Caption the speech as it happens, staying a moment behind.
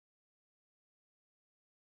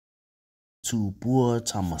Tupua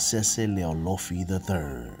Tamasese Lealofi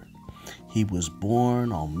III. He was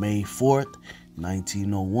born on May 4th,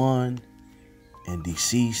 1901 and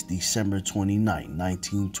deceased December 29,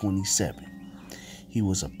 1927. He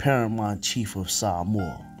was a paramount chief of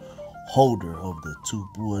Samoa, holder of the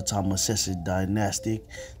Tupua Tamasese dynastic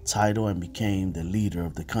title, and became the leader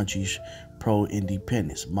of the country's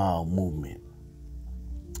pro-independence Mau movement,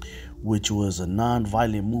 which was a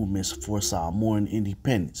non-violent movement for Samoan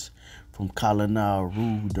independence from colonial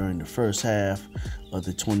rule during the first half of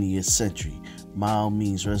the 20th century. Mau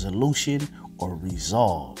means resolution or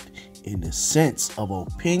resolved in the sense of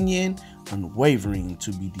opinion, unwavering,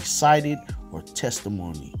 to be decided, or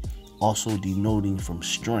testimony, also denoting from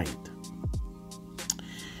strength.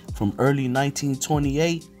 From early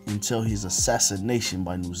 1928 until his assassination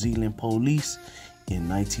by New Zealand police in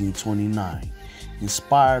 1929,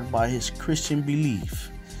 inspired by his Christian belief,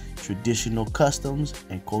 traditional customs,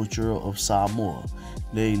 and culture of Samoa,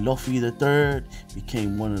 Lealofi III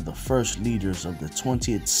became one of the first leaders of the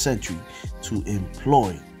 20th century to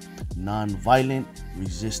employ non-violent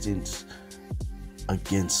resistance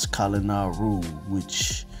against colonial rule,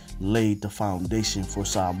 which laid the foundation for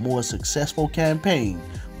Samoa's successful campaign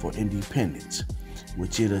for independence,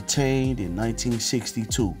 which it attained in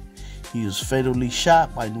 1962. He was fatally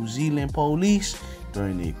shot by New Zealand police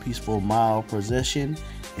during a peaceful Mau procession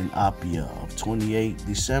in Apia of 28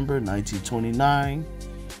 December 1929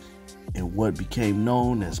 in what became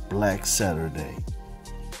known as Black Saturday.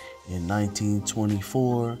 In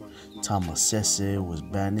 1924, Tamasese was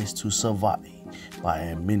banished to Savati by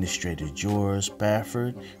Administrator George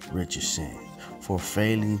Spafford Richardson for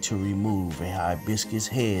failing to remove a hibiscus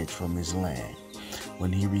hedge from his land.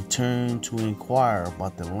 When he returned to inquire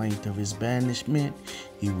about the length of his banishment,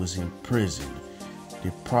 he was imprisoned,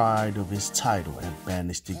 deprived of his title, and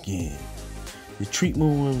banished again. The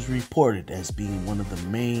treatment was reported as being one of the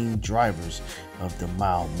main drivers of the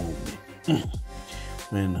Mau movement.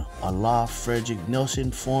 When Olaf Frederick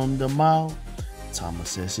Nelson formed the Mau,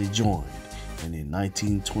 Tamasese joined, and in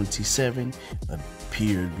 1927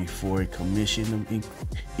 appeared before a commission of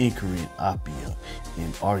inquiry in Apia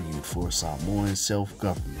and argued for Samoan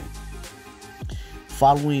self-government.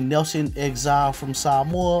 Following Nelson's exile from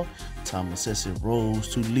Samoa, Tamasese rose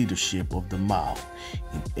to leadership of the Mau.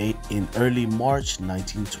 In early March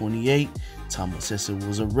 1928, Tamasese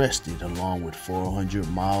was arrested along with 400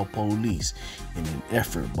 Mau police in an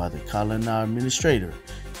effort by the colonial administrator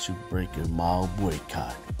to break a Mau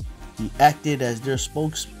boycott. He acted as their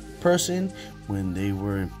spokesperson when they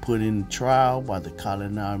were put in trial by the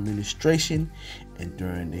colonial administration and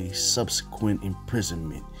during a subsequent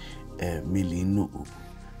imprisonment at Milinu'u.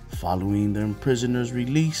 Following the prisoner's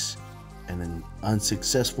release, an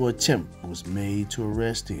unsuccessful attempt was made to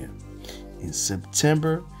arrest him. In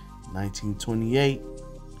September 1928,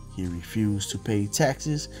 he refused to pay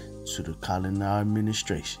taxes to the colonial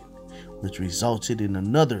administration, which resulted in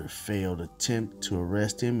another failed attempt to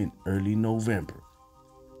arrest him in early November.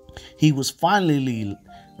 He was finally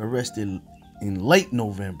arrested in late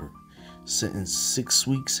November, sentenced 6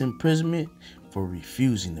 weeks imprisonment for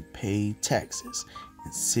refusing to pay taxes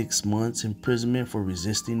and 6 months imprisonment for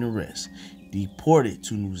resisting arrest, deported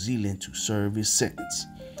to New Zealand to serve his sentence.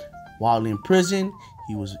 While in prison,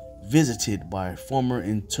 he was visited by former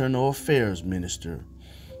Internal Affairs Minister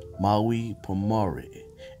Maui Pomare,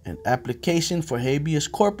 an application for habeas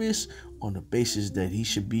corpus on the basis that he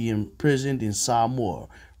should be imprisoned in Samoa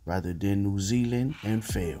rather than New Zealand, and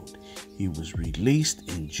failed. He was released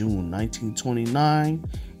in June 1929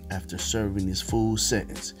 after serving his full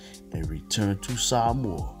sentence and returned to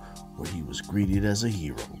Samoa, where he was greeted as a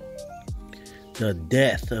hero. The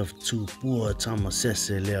death of Tupua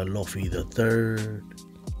Tamasese Lealofi III.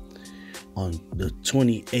 On the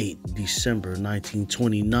 28th December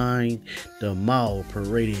 1929, the Mau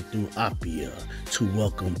paraded through Apia to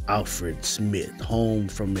welcome Alfred Smith home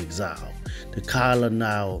from exile. The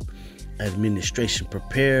colonial administration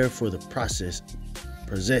prepared for the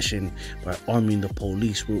procession by arming the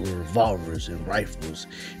police with revolvers and rifles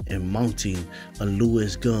and mounting a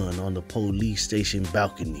Lewis gun on the police station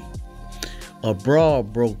balcony. A brawl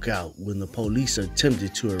broke out when the police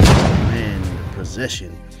attempted to arrest the man in the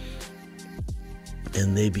procession,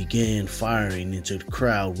 and they began firing into the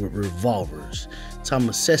crowd with revolvers.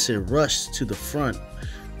 Tamasese rushed to the front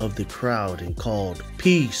of the crowd and called,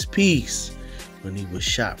 "Peace, peace," when he was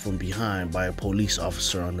shot from behind by a police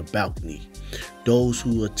officer on the balcony. Those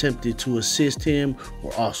who attempted to assist him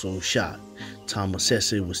were also shot.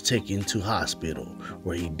 Tamasese was taken to hospital,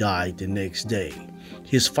 where he died the next day.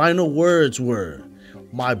 His final words were,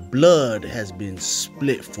 "My blood has been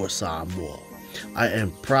split for Samoa." I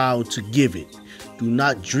am proud to give it. Do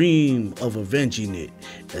not dream of avenging it,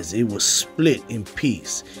 as it was split in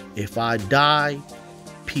peace. If I die,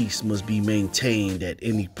 peace must be maintained at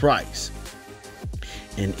any price.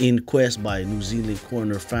 An inquest by a New Zealand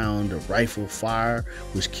coroner found a rifle fire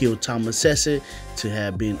which killed Tamasese to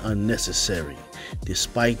have been unnecessary.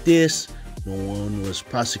 Despite this, no one was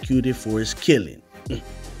prosecuted for his killing.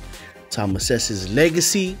 Tamasese's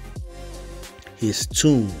legacy, his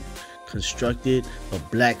tomb, constructed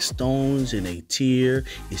of black stones in a tier,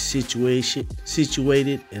 is situated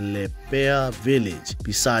in Lepea village,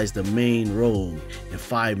 besides the main road and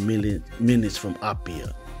 5 minutes from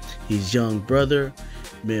Apia. His young brother,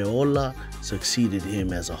 Meola, succeeded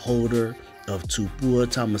him as a holder of Tupua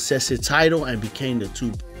Tamasese title and became the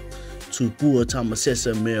Tupua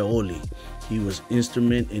Tamasese Meoli. He was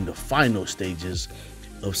instrumental in the final stages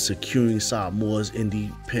of securing Samoa's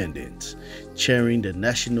independence, chairing the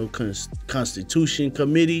National Constitution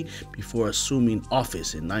Committee before assuming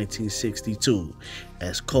office in 1962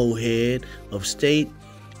 as co-head of state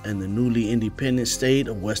and the newly independent state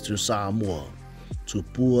of Western Samoa.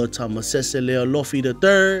 Tupua Tamasese Lealofi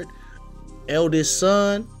III, eldest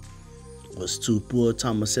son, was Tupua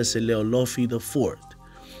Tamasese Lealofi IV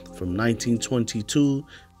from 1922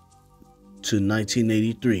 to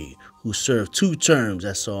 1983, who served 2 terms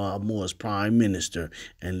as Samoa's prime minister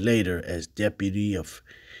and later as deputy of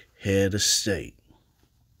head of state.